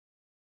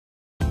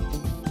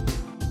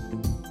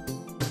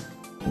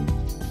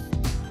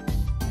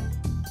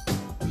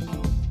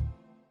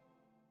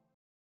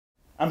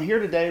I'm here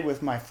today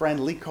with my friend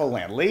Lee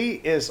Colan.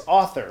 Lee is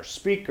author,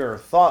 speaker,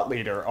 thought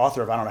leader,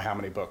 author of I don't know how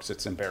many books.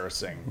 It's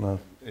embarrassing. No,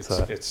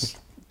 It's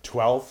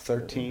 12,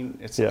 13.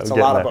 It's yeah, a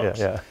lot of that, books.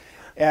 yeah.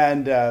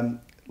 And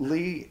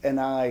Lee and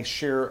I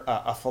share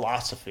a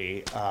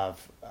philosophy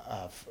of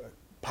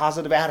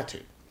positive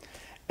attitude.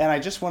 And I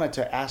just wanted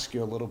to ask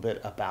you a little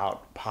bit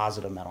about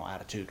positive mental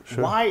attitude.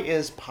 Sure. Why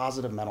is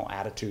positive mental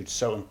attitude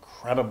so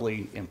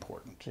incredibly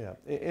important? Yeah.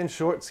 In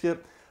short,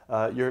 Skip,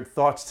 your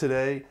thoughts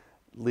today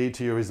lead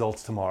to your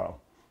results tomorrow.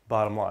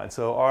 Bottom line.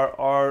 So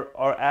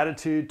our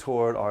attitude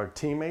toward our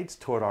teammates,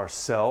 toward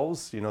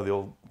ourselves, you know the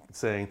old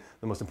saying,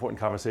 the most important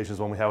conversation is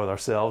one we have with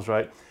ourselves,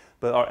 right?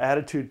 But our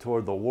attitude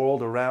toward the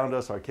world around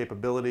us, our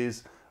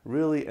capabilities,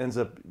 really ends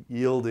up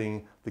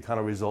yielding the kind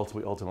of results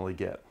we ultimately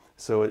get.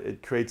 So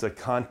it creates a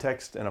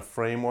context and a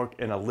framework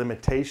and a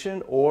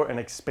limitation or an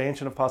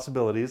expansion of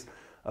possibilities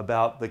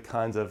about the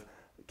kinds of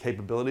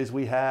capabilities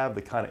we have,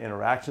 the kind of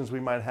interactions we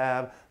might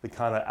have, the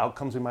kind of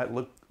outcomes we might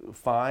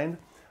find,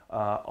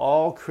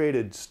 all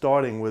created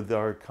starting with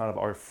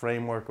our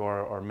framework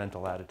or our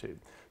mental attitude.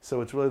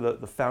 So it's really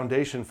the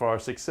foundation for our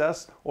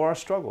success or our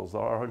struggles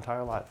our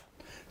entire life.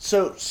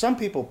 So some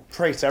people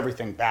trace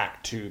everything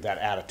back to that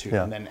attitude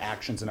Yeah. and then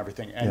actions and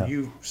everything, and Yeah.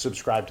 you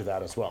subscribe to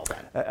that as well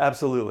then?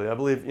 Absolutely. I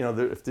believe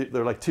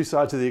there are like two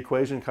sides of the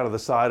equation, kind of the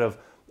side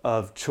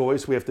of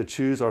choice. We have to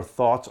choose our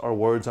thoughts, our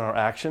words, and our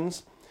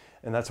actions.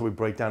 And that's how we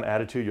break down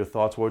attitude, your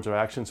thoughts, words, or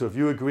actions. So if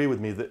you agree with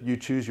me that you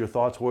choose your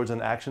thoughts, words,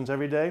 and actions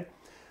every day,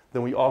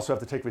 then we also have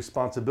to take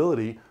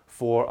responsibility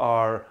for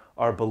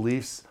our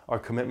beliefs, our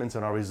commitments,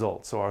 and our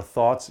results. So our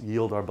thoughts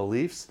yield our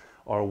beliefs,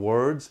 our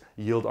words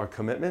yield our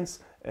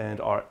commitments,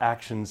 and our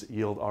actions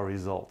yield our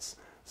results.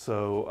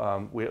 So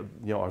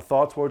our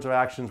thoughts, words, or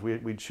actions,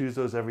 we choose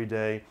those every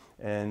day,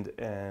 and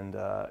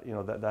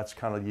that's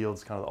kind of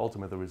yields kind of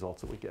ultimately the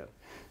results that we get.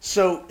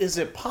 So is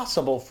it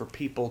possible for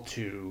people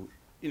to,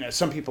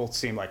 some people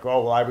seem like,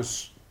 oh, well, I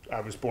was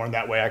born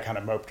that way. I kind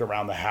of moped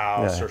around the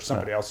house, Yeah, or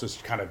somebody else is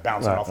kind of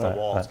bouncing off the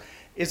walls. Right.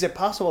 Is it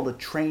possible to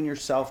train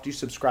yourself? Do you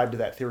subscribe to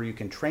that theory? You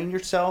can train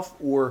yourself,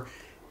 or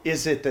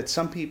is it that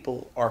some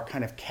people are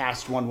kind of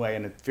cast one way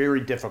and it's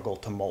very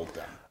difficult to mold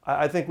them?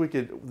 I think we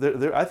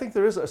could. I think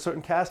there is a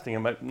certain casting. It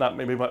might not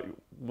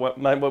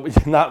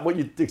not what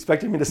you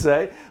expected me to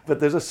say, but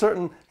there's a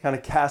certain kind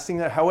of casting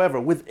there.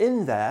 However,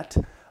 within that,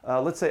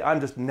 let's say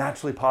I'm just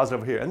naturally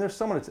positive here, and there's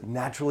someone that's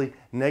naturally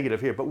negative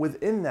here. But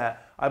within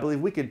that, I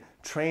believe we could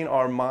train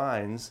our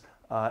minds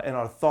and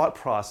our thought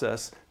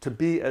process to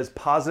be as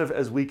positive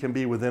as we can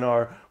be within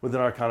our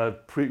kind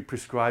of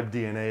prescribed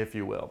DNA, if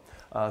you will.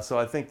 So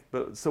I think,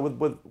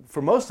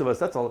 for most of us,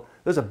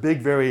 there's a big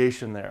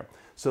variation there.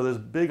 So there's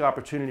big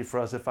opportunity for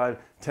us if I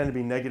tend to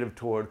be negative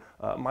toward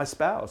my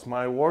spouse,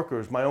 my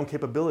workers, my own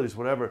capabilities,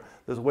 whatever.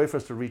 There's a way for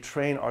us to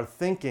retrain our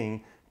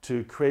thinking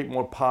to create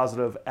more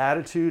positive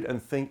attitude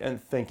and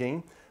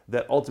thinking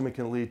that ultimately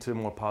can lead to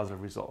more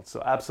positive results.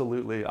 So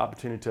absolutely,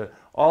 opportunity to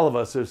all of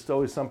us. There's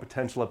always some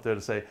potential up there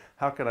to say,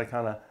 how can I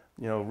kind of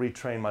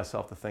retrain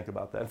myself to think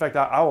about that? In fact,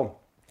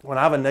 when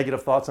I have a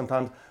negative thought,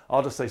 sometimes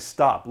I'll just say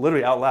stop,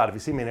 literally out loud. If you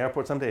see me in an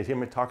airport someday, you hear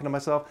me talking to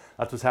myself,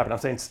 that's what's happening. I'm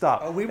saying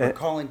stop. Oh, we were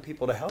calling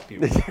people to help you.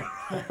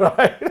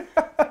 Right.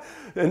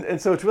 And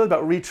so it's really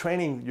about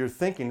retraining your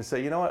thinking to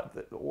say,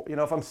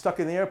 if I'm stuck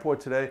in the airport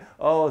today,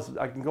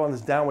 I can go on this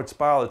downward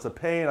spiral. It's a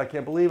pain. I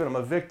can't believe it. I'm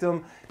a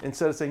victim.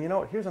 Instead of saying,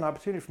 here's an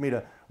opportunity for me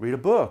to read a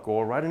book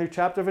or write a new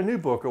chapter of a new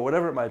book or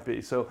whatever it might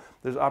be. So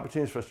there's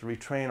opportunities for us to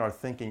retrain our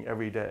thinking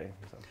every day.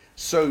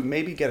 So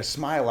maybe get a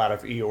smile out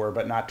of Eeyore,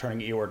 but not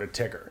turning Eeyore to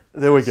Tigger.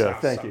 There we go.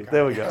 Thank you.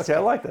 There we go. Okay, I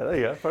like that. There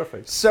you go.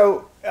 Perfect.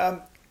 So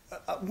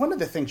one of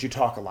the things you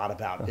talk a lot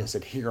about is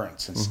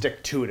adherence and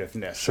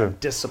stick-to-itiveness and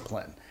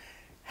discipline.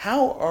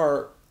 How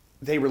are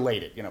they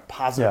related?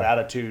 Positive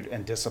attitude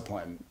and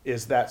discipline.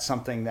 Is that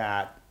something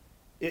that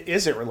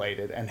is it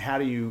related? And how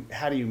do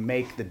you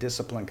make the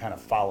discipline kind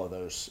of follow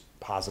those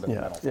positive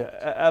mental things?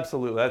 Yeah,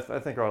 absolutely. I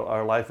think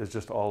our life is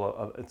just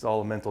it's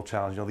all a mental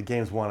challenge. The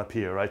game's one up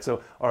here, right?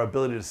 So our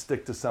ability to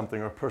stick to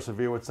something or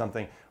persevere with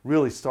something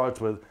really starts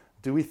with,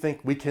 do we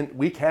think we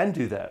can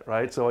do that,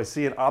 right? So I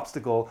see an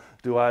obstacle.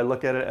 Do I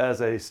look at it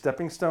as a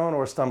stepping stone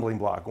or a stumbling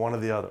block? One or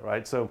the other,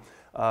 right? So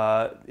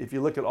if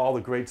you look at all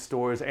the great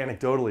stories,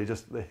 anecdotally,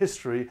 just the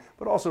history,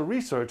 but also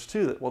research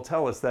too, that will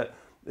tell us that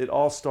it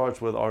all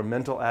starts with our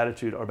mental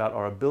attitude about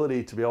our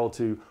ability to be able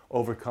to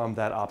overcome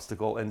that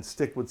obstacle and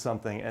stick with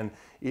something. And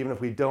even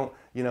if we don't,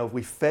 if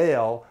we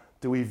fail,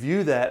 do we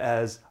view that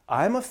as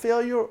I'm a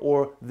failure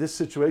or this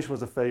situation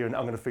was a failure and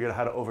I'm going to figure out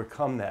how to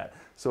overcome that?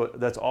 So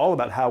that's all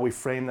about how we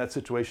frame that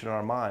situation in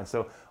our mind.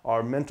 So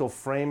our mental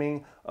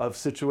framing of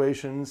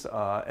situations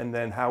and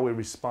then how we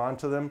respond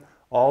to them,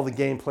 all the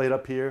game played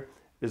up here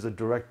is a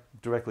direct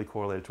directly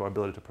correlated to our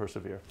ability to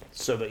persevere.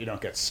 So that you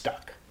don't get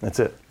stuck. That's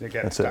it. You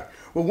get That's stuck. it.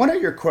 Well, one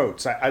of your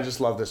quotes, I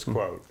just love this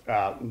quote.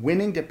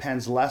 Winning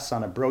depends less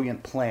on a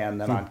brilliant plan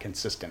than on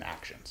consistent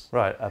actions.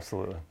 Right,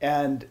 absolutely.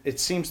 And it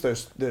seems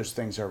those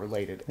things are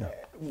related. Yeah.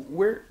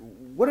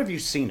 What have you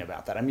seen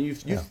about that? I mean,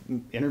 you've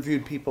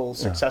interviewed people,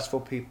 successful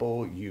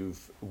people.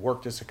 You've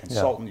worked as a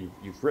consultant.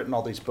 You've written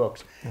all these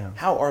books. Yeah.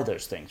 How are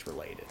those things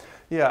related?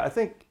 Yeah, I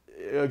think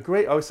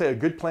I would say a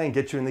good plan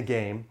gets you in the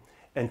game,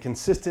 and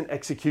consistent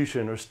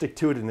execution or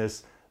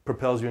stick-to-itiveness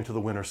propels you into the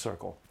winner's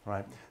circle,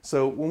 right?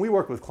 So when we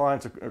work with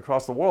clients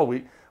across the world,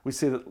 we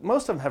see that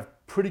most of them have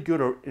pretty good,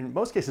 or in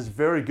most cases,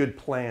 very good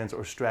plans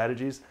or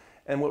strategies.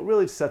 And what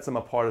really sets them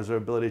apart is their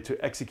ability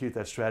to execute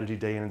that strategy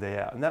day in and day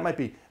out. And that might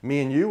be me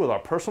and you with our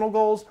personal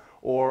goals,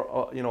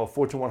 or a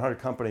Fortune 100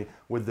 company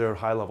with their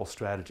high-level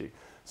strategy.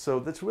 So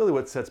that's really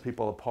what sets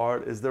people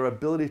apart, is their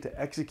ability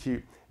to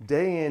execute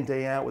day in,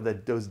 day out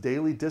with those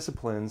daily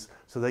disciplines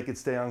so they could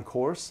stay on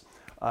course.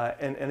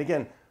 And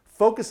again,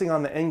 focusing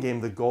on the end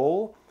game, the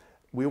goal,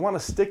 we want to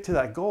stick to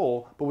that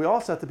goal, but we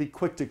also have to be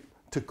quick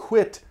to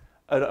quit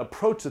an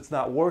approach that's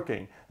not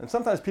working. And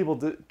sometimes people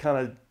kind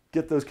of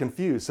get those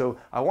confused. So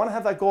I want to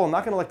have that goal, I'm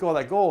not going to let go of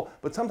that goal,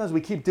 but sometimes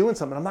we keep doing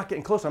something, I'm not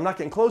getting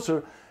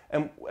closer,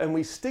 and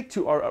we stick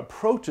to our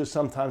approaches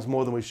sometimes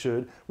more than we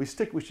should. We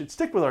should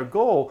stick with our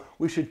goal.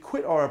 We should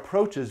quit our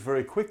approaches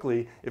very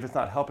quickly if it's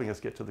not helping us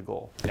get to the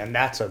goal. And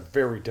that's a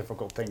very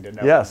difficult thing to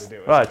know. Yes, how to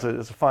do, right. So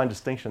it's a fine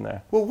distinction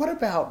there. Well, what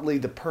about, Lee,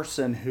 the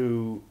person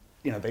who,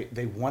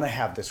 they want to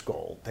have this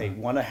goal, they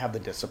want to have the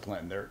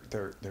discipline,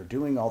 they're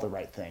doing all the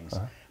right things,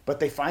 but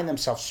they find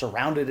themselves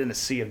surrounded in a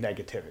sea of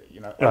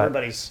negativity.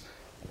 Everybody's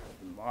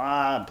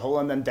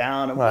pulling them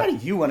down, and why do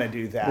you want to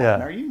do that?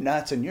 And are you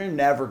nuts? And you're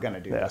never going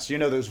to do this.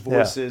 Those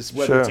voices,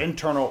 whether it's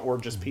internal or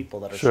just people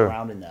that are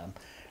surrounding them,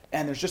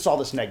 and there's just all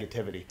this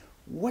negativity.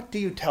 What do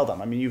you tell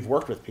them? I mean, you've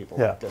worked with people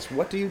like this.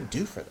 What do you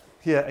do for them?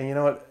 Yeah, and you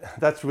know what?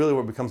 That's really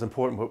what becomes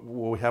important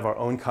when we have our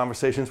own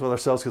conversations with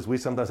ourselves, because we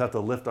sometimes have to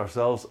lift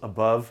ourselves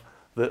above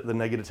the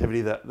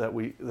negativity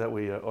that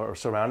we are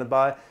surrounded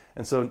by.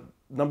 And so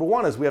number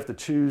one is we have to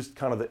choose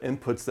kind of the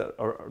inputs that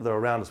are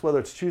around us, whether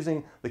it's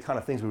choosing the kind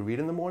of things we read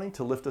in the morning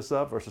to lift us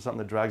up versus something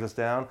that drags us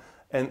down,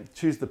 and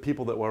choose the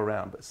people that we're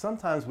around. But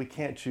sometimes we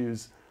can't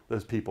choose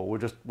those people.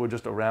 We're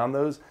just around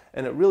those,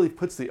 and it really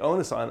puts the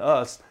onus on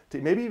us to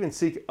maybe even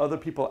seek other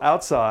people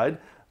outside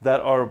that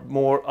are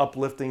more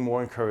uplifting,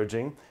 more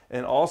encouraging,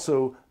 and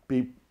also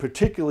be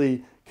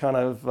particularly kind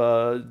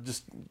of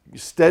just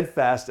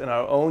steadfast in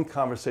our own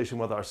conversation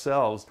with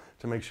ourselves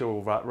to make sure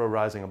we're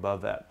rising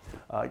above that.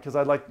 Because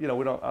I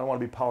don't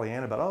want to be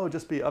Pollyanna about,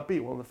 just be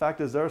upbeat. Well, the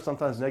fact is there are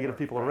sometimes negative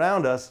people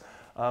around us,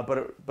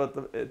 but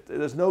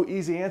there's no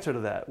easy answer to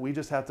that. We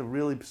just have to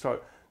really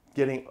start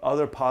getting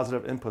other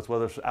positive inputs,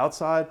 whether it's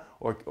outside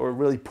or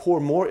really pour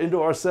more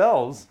into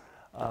ourselves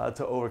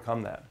to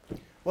overcome that.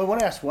 Well, I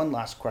want to ask one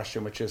last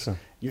question, which is,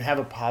 you have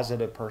a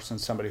positive person,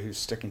 somebody who's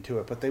sticking to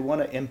it, but they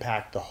want to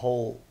impact the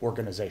whole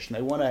organization.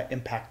 They want to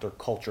impact their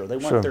culture. They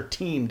want their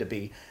team to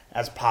be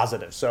as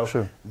positive.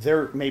 So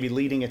they're maybe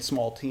leading a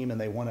small team,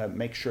 and they want to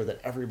make sure that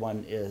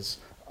everyone is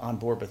on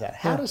board with that.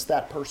 How does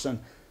that person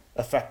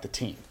affect the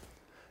team?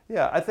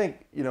 Yeah, I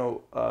think,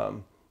 the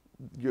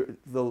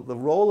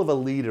role of a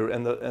leader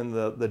and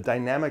the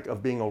dynamic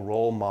of being a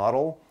role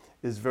model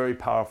is very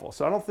powerful.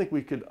 So I don't think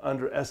we could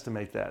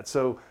underestimate that.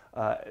 So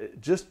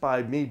just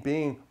by me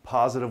being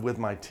positive with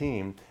my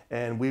team,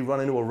 and we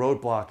run into a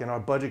roadblock and our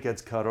budget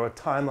gets cut or a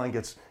timeline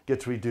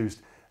gets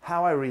reduced,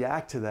 how I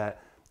react to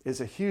that is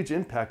a huge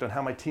impact on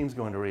how my team's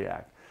going to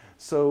react.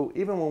 So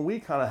even when we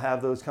kind of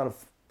have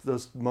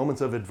those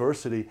moments of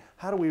adversity,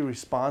 how do we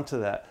respond to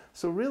that?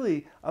 So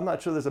really, I'm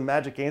not sure there's a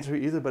magic answer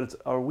either, but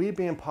are we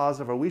being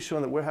positive? Are we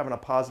showing that we're having a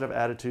positive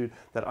attitude,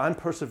 that I'm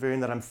persevering,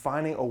 that I'm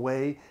finding a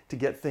way to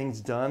get things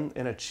done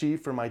and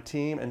achieve for my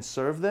team and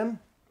serve them,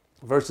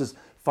 versus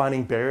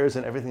finding barriers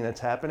in everything that's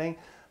happening?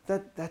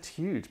 That's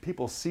huge.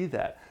 People see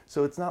that.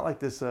 So it's not like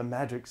this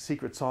magic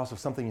secret sauce of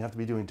something you have to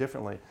be doing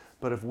differently.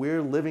 But if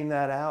we're living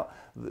that out,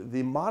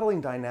 the modeling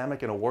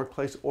dynamic in a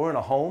workplace or in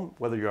a home,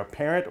 whether you're a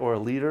parent or a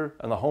leader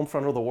on the home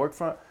front or the work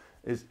front,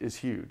 is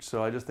huge.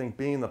 So I just think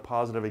being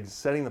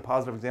setting the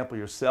positive example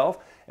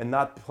yourself, and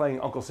not playing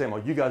Uncle Sam,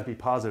 you guys be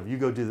positive, you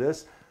go do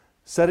this.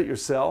 Set it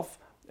yourself,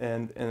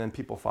 and then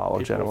people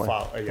follow generally.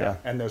 Yeah.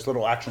 And those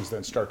little actions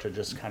then start to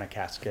just kind of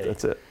cascade.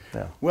 That's it.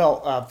 Yeah.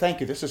 Well,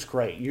 thank you. This is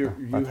great. You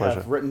pleasure.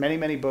 have written many,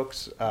 many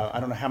books. I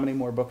don't know how many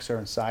more books are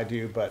inside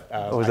you, but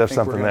Always I have think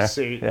something we're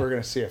going there. we're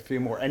going to see a few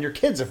more. And your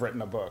kids have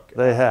written a book.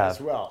 They have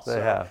as well. They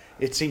have.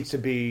 It seems to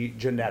be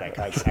genetic.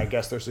 I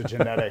guess there's a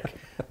genetic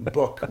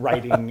book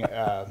writing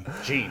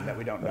gene that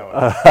we don't know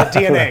about. The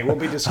DNA. We'll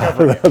be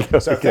discovering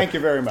it. So thank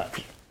you very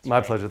much. My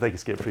pleasure. Thank you,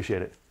 Skip.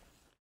 Appreciate it.